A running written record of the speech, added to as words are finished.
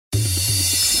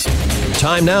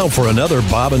Time now for another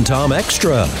Bob and Tom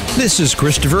Extra. This is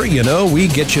Christopher. You know, we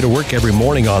get you to work every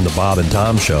morning on the Bob and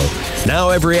Tom Show. Now,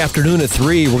 every afternoon at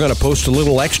 3, we're going to post a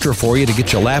little extra for you to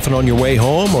get you laughing on your way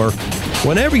home or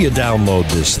whenever you download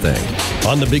this thing.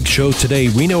 On the big show today,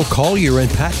 Reno Collier and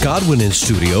Pat Godwin in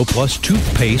studio, plus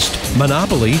Toothpaste,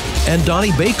 Monopoly, and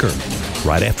Donnie Baker.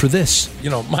 Right after this.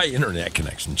 You know, my internet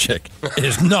connection, chick,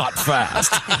 is not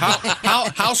fast.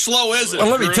 How slow is it? Well,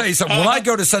 let me tell you something. When I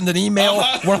go to send an email,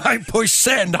 when I push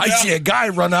send, I see a guy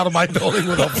run out of my building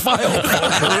with a file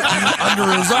folder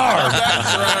under his arm.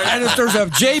 That's right. And if there's a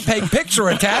JPEG picture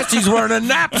attached, he's wearing a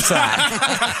knapsack.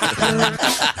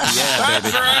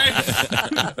 That's right.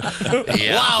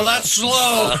 Wow, that's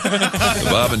slow. The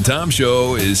Bob and Tom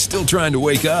Show is still trying to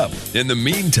wake up. In the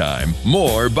meantime,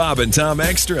 more Bob and Tom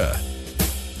Extra.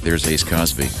 There's Ace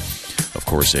Cosby. Of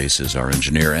course, Ace is our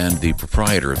engineer and the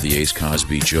proprietor of the Ace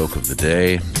Cosby Joke of the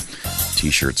Day.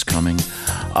 T-shirts coming.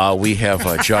 We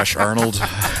have Josh Arnold.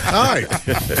 Hi.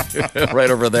 Right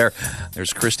over there.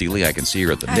 There's Christy Lee. I can see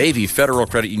her at the Navy Federal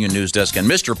Credit Union News Desk. And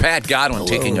Mr. Pat Godwin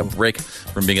taking a break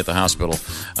from being at the hospital.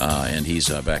 And he's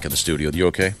back in the studio. You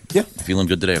okay? Yeah. Feeling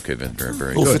good today? Okay, very,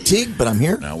 very A little good. fatigued, but I'm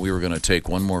here. Now, we were going to take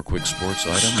one more quick sports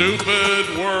item.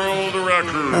 Stupid world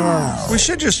record. We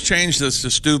should just change this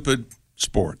to stupid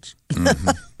sports.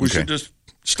 We should just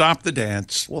stop the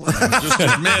dance. Well, just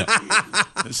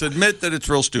admit that it's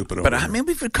real stupid. But I mean,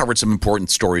 we've covered some important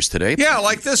stories today. Yeah,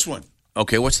 like this one.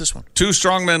 Okay, what's this one? 2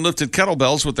 strong men lifted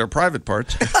kettlebells with their private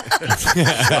parts.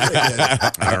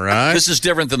 All right. This is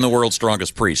different than the world's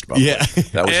strongest priest, by the way.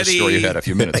 That was a story you had a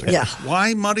few minutes ago. Yeah.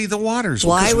 Why muddy the waters?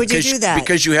 Why would you do that?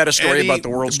 Because you had a story Eddie, about the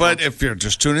world's But strongest. if you're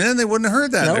just tuning in, they wouldn't have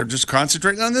heard that. Nope. They're just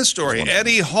concentrating on this story.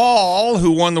 Eddie Hall,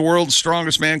 who won the world's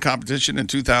strongest man competition in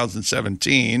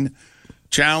 2017,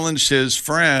 challenged his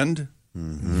friend,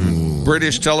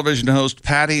 British television host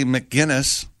Paddy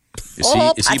McGuinness.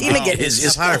 Paddy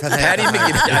McGuinness. Patty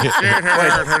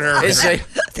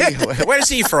McGuinness. Where is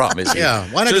he from?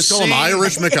 Why not just call him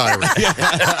Irish McIrish?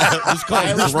 Just call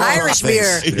him Irish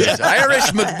beer.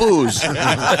 Irish McBooze.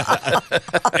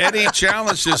 Eddie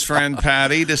challenged his friend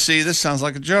Paddy to see, this sounds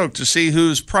like a joke, to see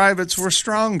whose privates were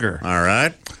stronger. All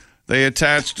right. They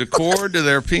attached a cord to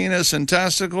their penis and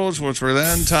testicles, which were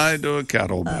then tied to a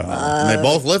kettlebell. And they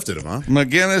both lifted him, huh?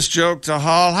 McGinnis joked to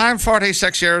Hall, I'm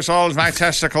 46 years old. My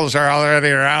testicles are already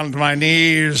around my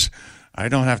knees. I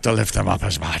don't have to lift them up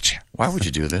as much. Why would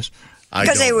you do this?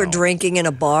 Because they were drinking in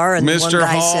a bar, and Mr. one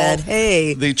guy Hall, said,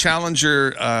 hey. The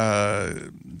challenger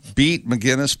beat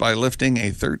McGinnis by lifting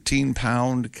a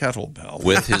 13-pound kettlebell.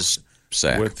 With his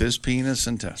sack. With his penis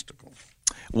and testicles.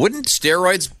 Wouldn't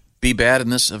steroids be bad in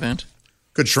this event?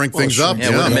 Could shrink things up.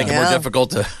 Yeah, would it make it more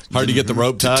difficult to Hard to get the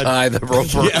rope tied? tie the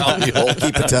rope around the hole?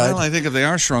 Keep it tied. Well, I think if they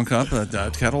are shrunk up, a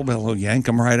kettlebell will yank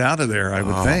them right out of there, I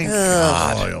would think.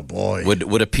 Oh, boy.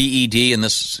 Would a PED in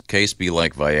this case be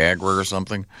like Viagra or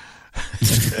something?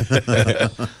 Hey,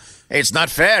 it's not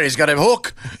fair. He's got a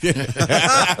hook.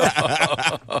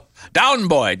 Down,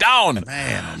 boy, down.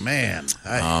 Man, oh, man.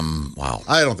 Wow.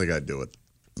 I don't think I'd do it.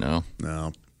 No?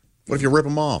 No. What if you rip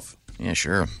them off? Yeah,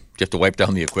 sure. Do you have to wipe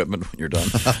down the equipment when you're done?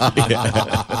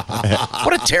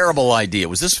 What a terrible idea.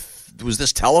 Was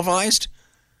this televised?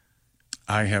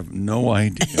 I have no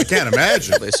idea. I can't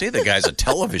imagine. They say the guy's a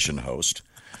television host.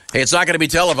 Hey, it's not going to be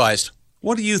televised.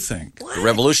 What do you think? The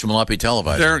revolution will not be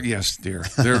televised. Yes, dear.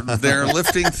 They're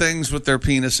lifting things with their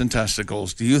penis and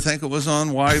testicles. Do you think it was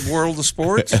on Wide World of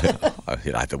Sports? I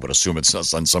would assume it's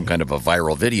on some kind of a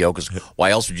viral video, because why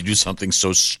else would you do something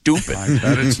so stupid? I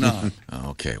bet it's not.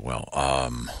 Okay, well,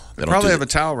 They probably have a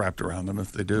towel wrapped around them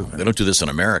if they do. They don't do this in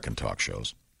American talk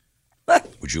shows.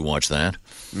 Would you watch that?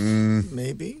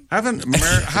 Maybe. Haven't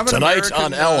Tonight American,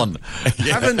 on Ellen.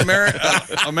 Haven't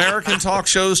American talk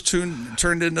shows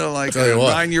turned into like Tell you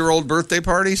what. 9-year-old birthday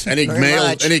parties? Any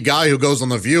guy who goes on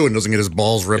The View and doesn't get his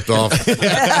balls ripped off.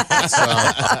 That's,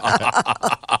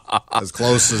 as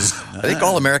close as... I think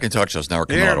all American talk shows now are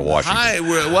coming out of Washington. Hi,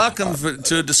 welcome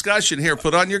to a discussion here.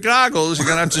 Put on your goggles. You're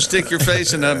going to have to stick your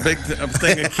face in a big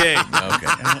thing of cake.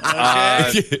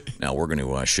 Okay. Now we're going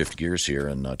to shift gears here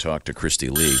and talk to Christy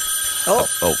Lee. Well,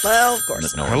 of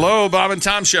course. No. Hello, Bob and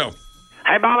Tom Show.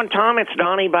 Hey, Bob and Tom, it's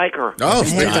Donnie Baker. Oh,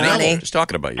 Hey, Donnie. Just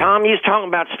talking about you. Tom, you was talking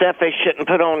about stuff they shouldn't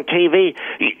put on TV.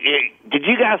 Did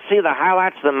you guys see the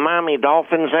highlights of the Miami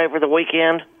Dolphins over the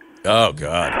weekend? Oh,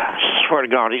 God. I swear to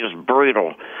God, it was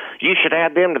brutal. You should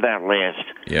add them to that list.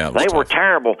 Yeah, it was they were tough.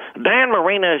 terrible. Dan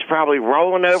Marino is probably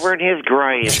rolling over in his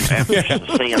grave after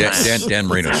seeing that. Dan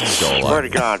Marino's still Swear to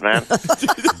alive. God, man.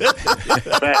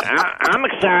 But I'm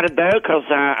excited, though, because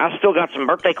I still got some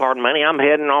birthday card money. I'm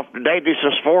heading off today to do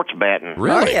some sports betting.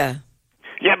 Oh, yeah.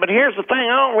 Yeah, but here's the thing.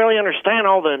 I don't really understand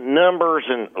all the numbers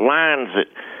and lines that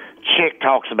Chick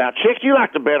talks about. Chick, you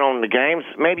like to bet on the games.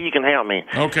 Maybe you can help me.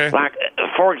 Okay. Like,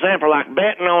 for example, like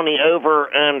betting on the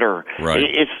over-under. Right.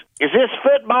 Is this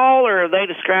football, or are they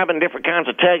describing different kinds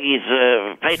of tuggies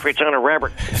Patriots owner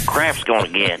Robert Kraft's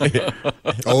going to get?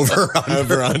 Over.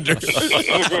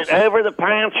 Is it over the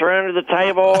pants or under the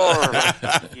table or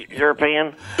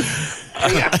European?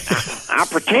 See, I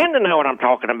pretend to know what I'm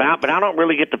talking about, but I don't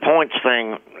really get the points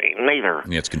thing neither.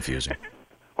 Yeah, it's confusing.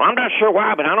 Well, I'm not sure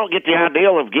why, but I don't get the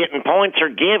ideal of getting points or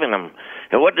giving them.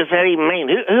 And what does that even mean?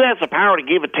 Who has the power to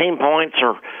give a team points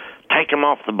or take them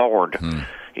off the board?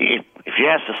 If you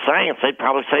ask the Saints, they'd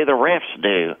probably say the refs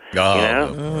do. Oh, you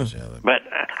know? But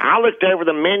I looked over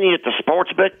the menu at the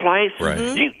sportsbook place.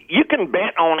 Right. You can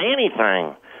bet on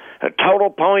anything. Total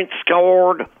points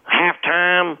scored,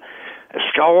 halftime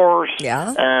scores,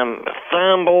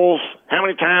 fumbles. How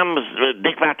many times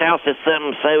Dick Vitale says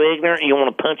something so ignorant you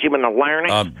want to punch him in the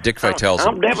larynx? Dick Vitale's.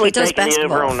 I'm definitely taking the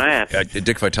over on that.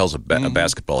 Dick Vitale's a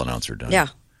basketball announcer, Don. Yeah.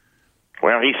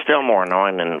 Well, he's still more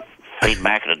annoying than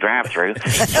feedback at a drive-thru. So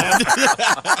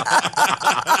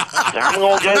I'm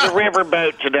going to go to the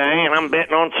riverboat today, and I'm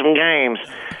betting on some games.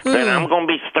 But I'm going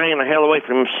to be staying the hell away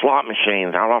from slot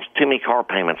machines. I lost too many car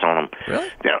payments on them. Really?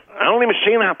 The only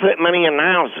machine I put money in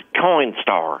now is the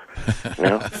Coinstar. You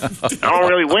know? I don't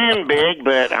really win big,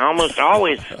 but I almost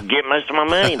always get most of my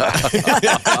money back.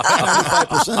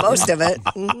 Most of it.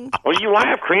 Well, you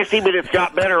laugh, Christy, but it's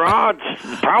got better odds.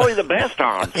 Probably the best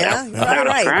odds. Yeah, you're without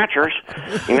right. scratchers,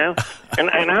 you know.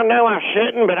 And I know I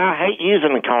shouldn't, but I hate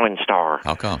using the Coinstar.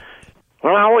 How come?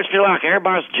 Well, I always feel like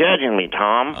everybody's judging me,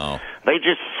 Tom. Oh. They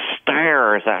just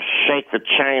stare as I shake the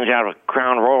change out of a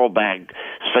Crown Royal bag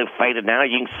so faded now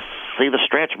you can see the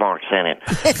stretch marks in it.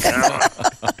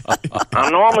 I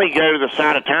normally go to the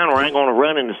side of town where I ain't going to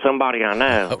run into somebody I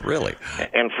know. Oh, really?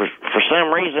 And for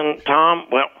some reason, Tom,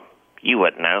 well, you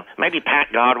wouldn't know. Maybe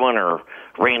Pat Godwin or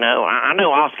Reno. I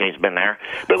know Oscar's been there.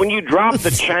 But when you drop the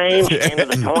change into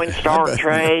the Coinstar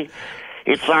tray,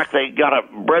 it's like they got a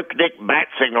broke-dick bat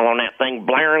signal on that thing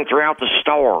blaring throughout the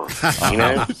store. You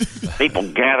know? People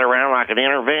gather around like an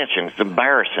intervention. It's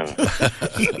embarrassing.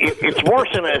 It's worse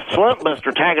than a slump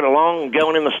buster tagging along and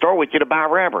going in the store with you to buy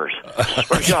rubbers. I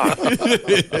swear to God.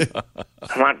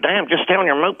 I'm like, damn, just stay on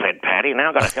your moped, Patty. Now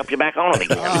I've got to help you back on it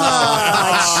again.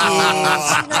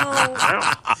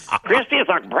 Christy, it's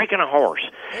like breaking a horse.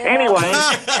 Anyway,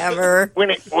 when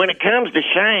it comes to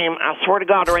shame, I swear to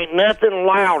God, there ain't nothing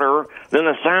louder than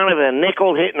the sound of a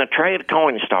nickel hitting a tray of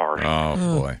Coinstars.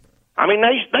 Oh, boy. I mean,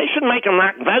 they should make them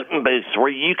like voting booths where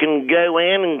you can go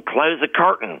in and close the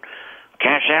curtain,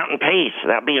 cash out in peace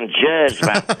without being judged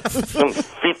by some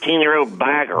 15-year-old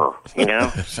bagger, you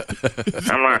know?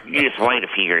 I'm like, you just wait a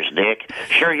few years, Dick.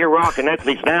 Sure, you're rocking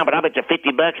Oakleys now, but I bet you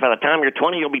 $50 by the time you're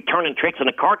 20, you'll be turning tricks in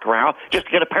a cart corral just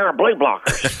to get a pair of blue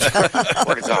blockers.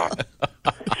 Swear to God.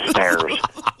 Stairs.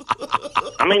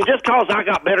 I mean, just because I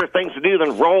got better things to do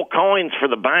than roll coins for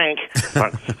the bank,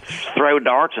 like throw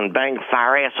darts and bang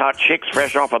fire-ass hot chicks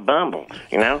fresh off a bumble,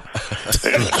 you know?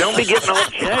 Don't be getting all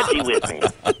judgy with me.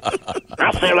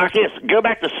 I'll say it like this. Go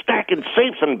back to stacking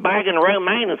soups and bagging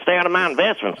romaine and stay out of my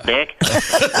investments, Dick.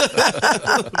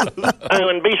 Oh,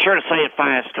 and be sure to say it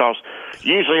fast, because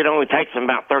usually it only takes them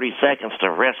about 30 seconds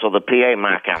to wrestle the PA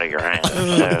mic out of your hand.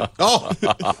 So,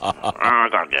 I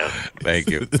gotta go. Thank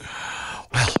you.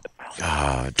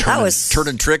 Well,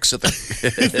 turning tricks at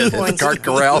the cart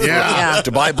corral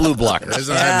to buy blue blockers.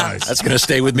 Isn't that nice? That's going to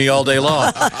stay with me all day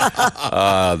long.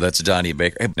 That's Donnie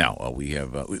Baker. Now, we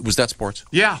have, was that sports?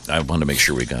 Yeah. I wanted to make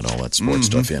sure we got all that sports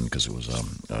stuff in because it was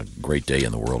a great day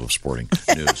in the world of sporting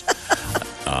news.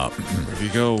 Wherever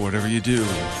you go, whatever you do,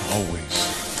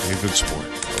 always be a good sport.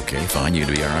 Okay, fine. You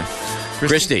going to be all right?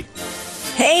 Christy.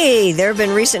 Hey, there have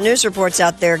been recent news reports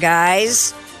out there,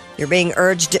 guys. You're being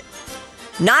urged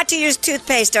not to use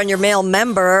toothpaste on your male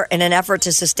member in an effort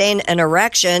to sustain an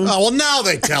erection. Oh, well, now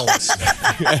they tell us.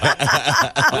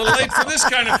 A little late for this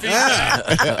kind of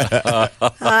feedback.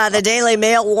 The Daily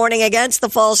Mail warning against the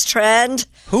false trend.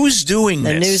 Who's doing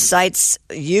The this? news site's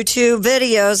YouTube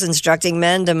videos instructing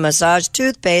men to massage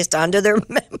toothpaste onto their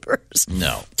members.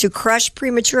 No. To crush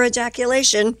premature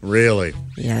ejaculation. Really?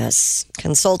 Yes.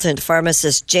 Consultant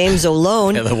pharmacist James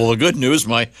O'Lone. Well, the good news,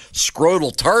 my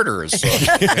scrotal tartar is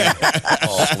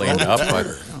all cleaned up.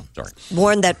 Sorry.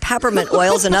 warned that peppermint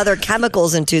oils and other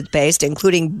chemicals in toothpaste,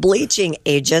 including bleaching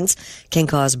agents, can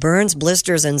cause burns,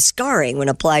 blisters, and scarring when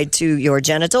applied to your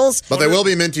genitals. But they will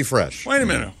be minty fresh. Wait a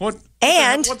minute. What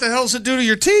the hell does it do to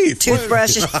your teeth?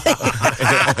 Toothbrushes. What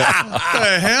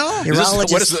the hell?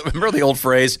 Remember the old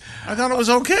phrase? I thought it was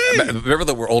okay. Remember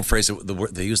the old phrase?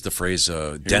 They used the phrase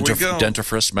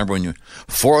dentifrice. Remember when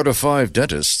 4 out of 5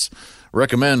 dentists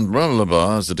recommend blah, blah,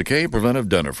 blah as a decay preventive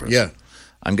dentifrice. Yeah.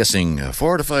 I'm guessing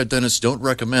 4 out of 5 dentists don't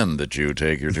recommend that you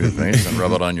take your toothpaste and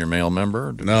rub it on your male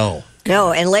member. No.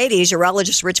 No, and ladies,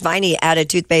 urologist Rich Viney added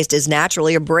toothpaste is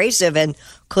naturally abrasive and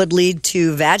could lead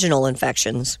to vaginal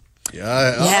infections.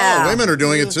 Yeah. Oh, women are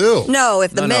doing it too. No,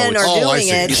 if the men are doing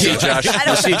it. You see,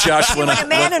 Josh, when a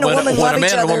man and a woman love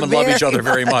each other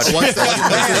very much, there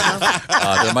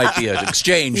might be an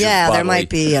exchange of there might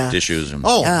be tissues. And,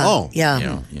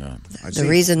 yeah. The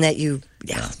reason that you...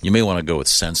 You may want to go with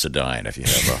Sensodyne if you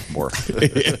have a more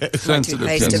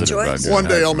sensitive choice. One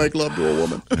day I'll make love to a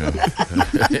woman.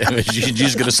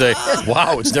 She's going to say,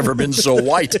 wow, it's never been so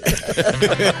white.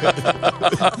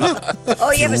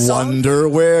 Oh, you have a song? Wonder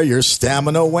where your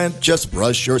stamina went? Just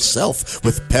brush yourself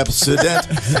with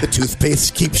Pepsodent. The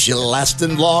toothpaste keeps you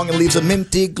lasting long and leaves a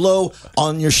minty glow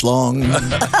on your schlong.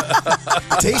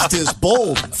 Taste is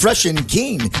bold, fresh and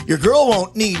keen. Your girl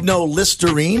won't need no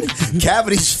Listerine.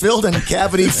 Cavities filled and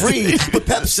cavity-free. Put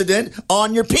Pepsodent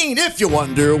on your peen. If you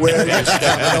wonder where your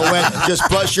stamina went, just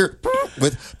brush your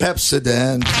with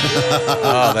Pepsodent.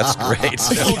 Oh, that's great.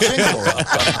 Isn't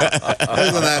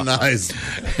that nice?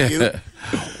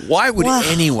 Why would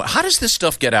anyone... How does this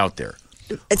stuff get out there?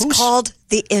 It's called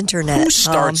the internet. Who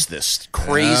starts this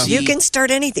crazy... You can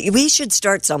start anything. We should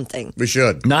start something. We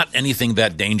should. Not anything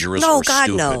that dangerous No, or God,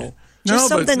 stupid. No. Just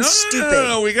something stupid.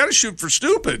 No, we got to shoot for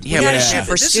stupid. We got to shoot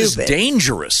for this stupid. Is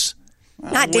dangerous.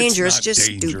 Not dangerous, not just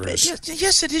dangerous. stupid.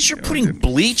 Yes, it is. You're putting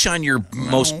bleach on your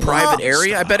most private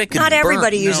area. I bet it could Not burn.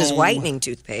 everybody uses whitening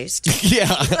toothpaste. Yeah.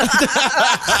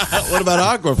 What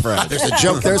about Aquafresh? There's a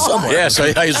joke there somewhere. Yes,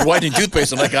 I used whitening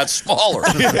toothpaste and I got smaller.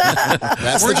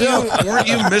 That's the joke. Weren't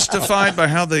you mystified by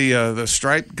how the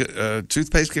stripe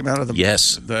toothpaste came out of the...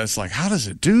 Yes. It's like, how does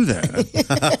it do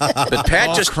that? But Pat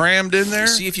All just crammed in there?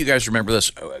 See if you guys remember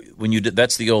this. When you did,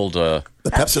 that's the old... The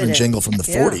Pepsodent jingle from the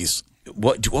 40s.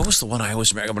 What was the one I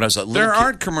always remember when I was a little There kid?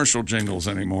 aren't commercial jingles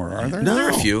anymore, are there? No. There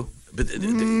are a few. But I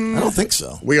don't think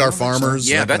so. We are farmers.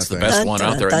 yeah, that that's kind the of best thing. one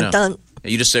out there right now. Dun, dun.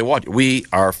 You just say what? We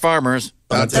are farmers.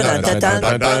 Dun, dun, dun, dun,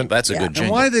 dun, dun. That's a good And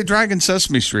jingle. why are they dragging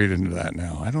Sesame Street into that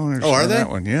now? I don't understand are they? that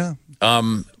one. Yeah.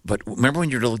 But remember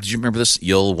when you're little, did you remember this?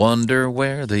 You'll wonder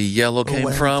where the yellow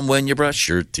came from when you brush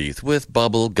your teeth with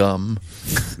bubble gum.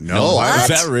 No. Is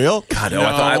that real? God, no,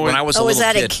 I thought when I was a Oh, little is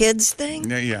that kid, a kid's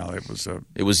thing? Yeah, it was a...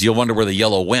 it was you'll wonder where the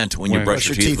yellow went when you brush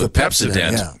your teeth with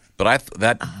Pepsodent. Yeah. But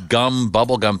that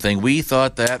bubble gum thing, we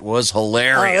thought that was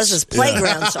hilarious. Oh, this is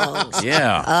playground songs.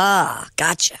 Yeah. Ah,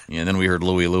 gotcha. And then we heard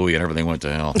Louie Louie and everything went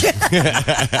to hell.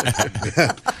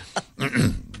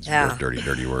 Yeah. Dirty,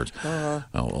 dirty words. Oh,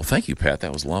 well, thank you, Pat.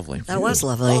 That was lovely. That was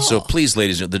lovely. So please,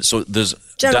 ladies, so there's...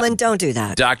 Gentlemen, don't do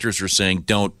that. Doctors are saying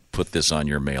don't put this on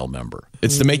your male member.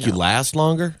 It's to make you last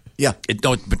longer? Yeah.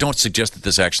 But don't suggest that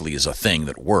this actually is a thing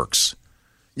that works.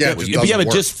 Yeah, But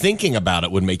just thinking about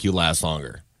it would make you last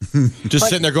longer. Just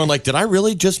sitting there going like, did I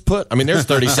really just put... I mean, there's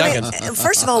 30 seconds.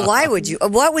 First of all, why would you?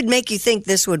 What would make you think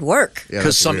this would work?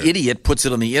 Because some idiot puts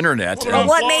it on the internet. Well,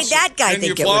 what made that guy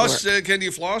think it would work? Can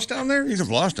you floss down there? You can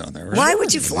floss down there, right? Why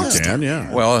would you floss? You can,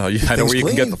 yeah. Well, I know where you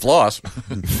can get the floss.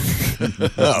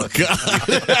 Oh, God.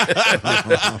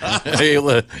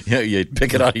 you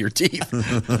pick it out of your teeth.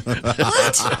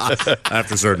 What?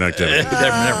 After certain activity.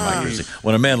 Never mind.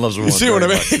 When a man loves a woman. See what I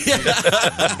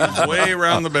mean? Way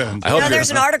around the bend. I hope There's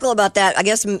an article about that. I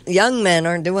guess young men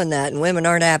aren't doing that, and women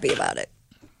aren't happy about it.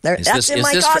 That's in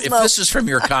my Cosmo. If this is from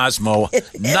your Cosmo,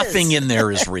 nothing in there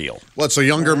is real. What, so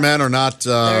younger men are not...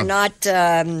 They're not.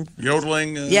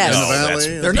 Yodeling? Yes. in the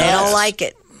valley? They don't like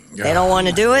it. They don't want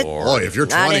to do it. Boy, if you're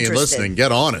Not 20 and interested. listening,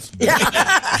 get on it.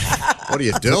 What are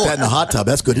you Put doing? that in the hot tub.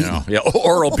 That's good eating. Yeah,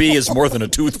 Oral-B is more than a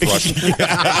toothbrush.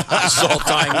 It's all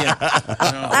tying in.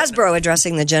 Hasbro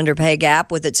addressing the gender pay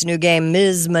gap with its new game,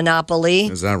 Ms. Monopoly.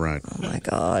 Is that right? Oh, my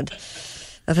God.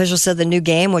 Officials said the new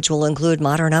game, which will include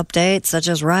modern updates such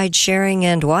as ride sharing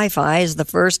and Wi-Fi, is the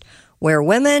first where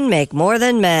women make more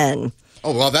than men.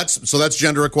 Oh, well, that's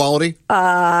gender equality?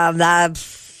 I'm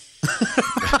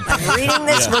reading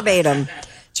this verbatim.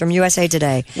 It's from USA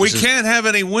Today. We can't have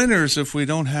any winners if we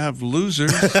don't have losers.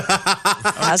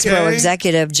 Hasbro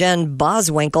executive Jen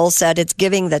Boswinkle said it's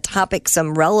giving the topic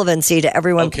some relevancy to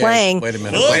everyone playing. Wait a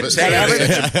minute. I'm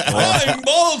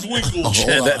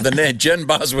Boswinkle. Jen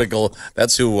Boswinkle,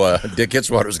 that's who Dick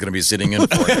Hitzwater is going to be sitting in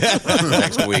for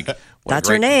next week. That's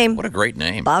her name. What a great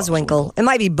name. Boswinkle. It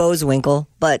might be Boswinkle,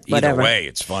 but whatever. Either way,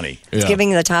 it's funny. It's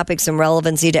giving the topic some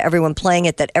relevancy to everyone playing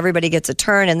it, that everybody gets a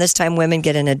turn, and this time women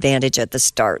get an advantage at the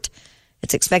start.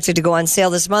 It's expected to go on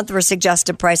sale this month for a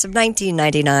suggested price of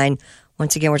 $19.99.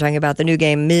 Once again, we're talking about the new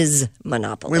game, Ms.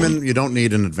 Monopoly. Women, you don't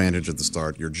need an advantage at the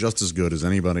start. You're just as good as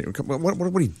anybody.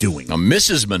 What are you doing? Now,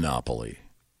 Mrs. Monopoly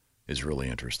is really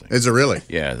interesting. Is it really?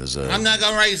 Yeah, there's a. I'm not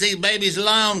going to raise these babies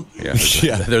alone. Yeah,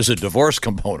 there's a divorce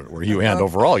component where you hand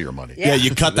over all your money. Yeah,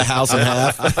 you cut the house in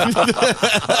half.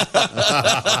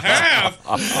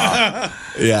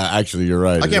 Yeah, actually, you're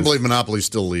right. I can't believe Monopoly's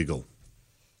still legal.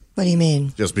 What do you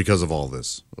mean? Just because of all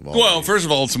this. Well, first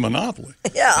of all, it's a monopoly.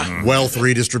 Yeah. Wealth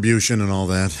redistribution and all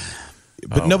that.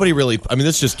 But nobody really. I mean,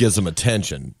 this just gives them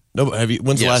attention. No,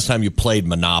 when's the last time you played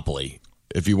Monopoly?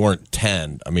 If you weren't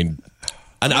 10, I mean.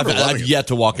 I've yet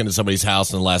to walk into somebody's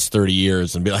house in the last 30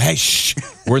 years and be like, hey, shh,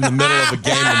 we're in the middle of a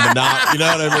game of Monopoly. You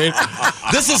know what I mean?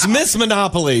 This is Miss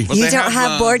Monopoly. You don't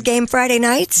have board game Friday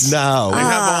nights? No.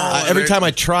 Every time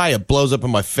I try, it blows up in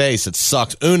my face. It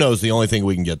sucks. Uno's the only thing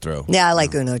we can get through. Yeah, I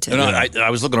like Uno, too. I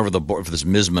was looking over the board for this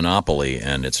Ms. Monopoly,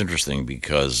 and it's interesting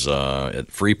because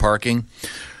at free parking,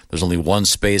 there's only one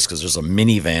space because there's a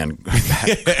minivan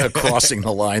crossing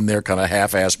the line there, kind of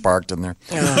half-ass parked in there.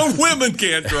 Women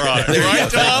can't drive,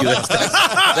 right, Tom?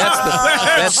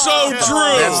 That's so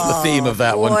true. That's the theme of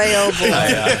that one. Boy, oh boy.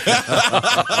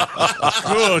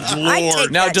 Good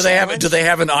Lord. Now, do they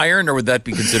have an iron, or would that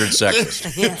be considered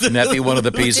sexist? Wouldn't that be one of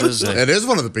the pieces? It is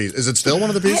one of the pieces. Is it still one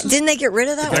of the pieces? Didn't they get rid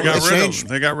of that one?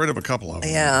 They got rid of a couple of them.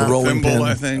 Yeah. The rolling pin,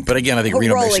 I think. But again, I think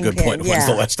Reno makes a good point. Yeah. When's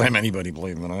the last time anybody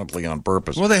played Monopoly on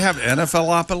purpose? Well, they have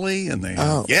NFLopoly and they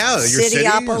have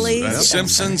Cityopoly.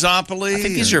 Simpsonsopoly. I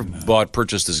think these are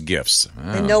purchased as gifts.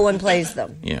 And no one plays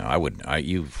them. Yeah, I wouldn't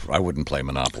play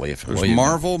Monopoly if there's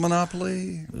Marvel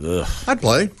Monopoly. Ugh. I'd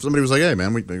play. If somebody was like, "Hey,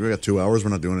 man, we got 2 hours.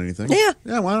 We're not doing anything." Yeah,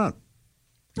 why not?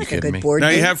 Like a good board now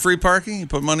game. you have free parking. You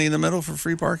put money in the middle for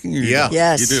free parking.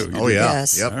 Yes. You do. Oh yeah.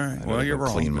 Yes. Yep. All right. Well, you're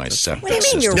wrong. Clean my septic. What do you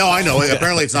mean you're No, I know.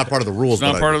 Apparently, it's not part of the rules.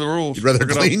 It's not part of the rules. You'd rather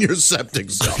clean your septic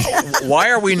system.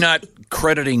 Why are we not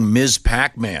crediting Ms.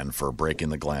 Pac-Man for breaking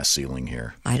the glass ceiling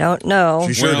here? I don't know.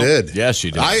 She sure did. Yes,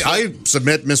 she did. I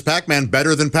submit Miss Pac-Man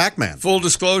better than Pac-Man. Full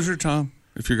disclosure, Tom.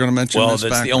 If you're going to mention Well, Ms.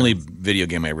 that's Pac-Man. the only video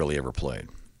game I really ever played.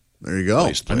 There you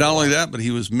go. And not only that, but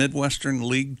he was Midwestern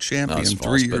League champion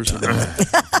 3 years ago.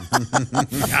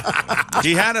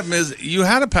 You had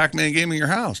a Pac-Man game in your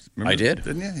house. Remember? I did.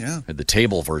 Didn't you? Yeah. Had the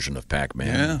table version of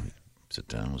Pac-Man. Yeah. Sit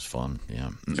down. It was fun.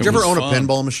 Yeah. Did you ever own a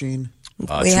pinball machine?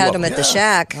 We had them at the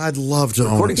shack. I'd love to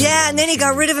own it. Yeah, and then he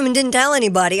got rid of them and didn't tell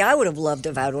anybody. I would have loved to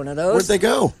have had one of those. Where'd they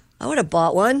go? I would have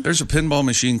bought one. There's a pinball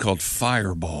machine called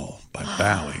Fireball by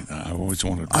Bally. I always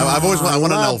wanted. I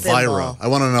want an love Elvira. pinball. I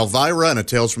want an Elvira and a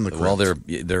Tales from the Crypt. Well,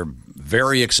 they're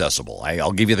very accessible.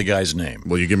 I'll give you the guy's name.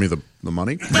 Will you give me the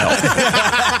money? No.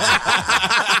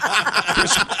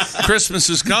 Christmas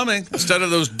is coming. Instead of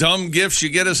those dumb gifts you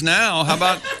get us now, how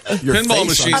about Your pinball face on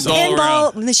machines A all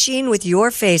pinball around? machine with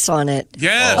your face on it.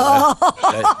 Yes.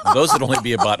 Those would only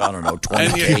be about,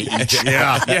 20K each.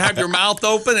 Yeah. You have your mouth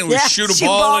open and we shoot a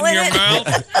ball in your mouth.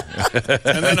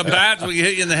 And then a bat so we can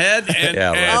hit you in the head. And,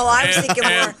 Yeah, right. Oh, I was thinking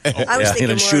more. I was thinking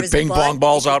more shoot of his ping pong butt.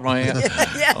 balls out my hand.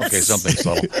 Yes. Okay, something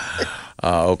subtle.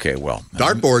 Okay, well.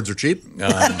 Dartboards are cheap. We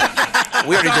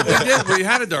already did that. We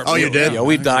had a dart. Oh, you did? Yeah,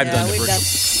 we dived Yeah, on the we've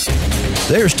bridge. done.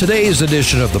 There's today's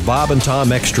edition of the Bob and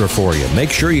Tom Extra for you.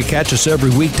 Make sure you catch us every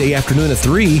weekday afternoon at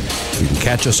 3. You can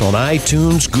catch us on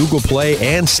iTunes, Google Play,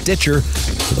 and Stitcher.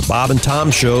 For the Bob and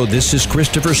Tom Show, this is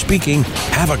Christopher speaking.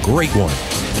 Have a great one.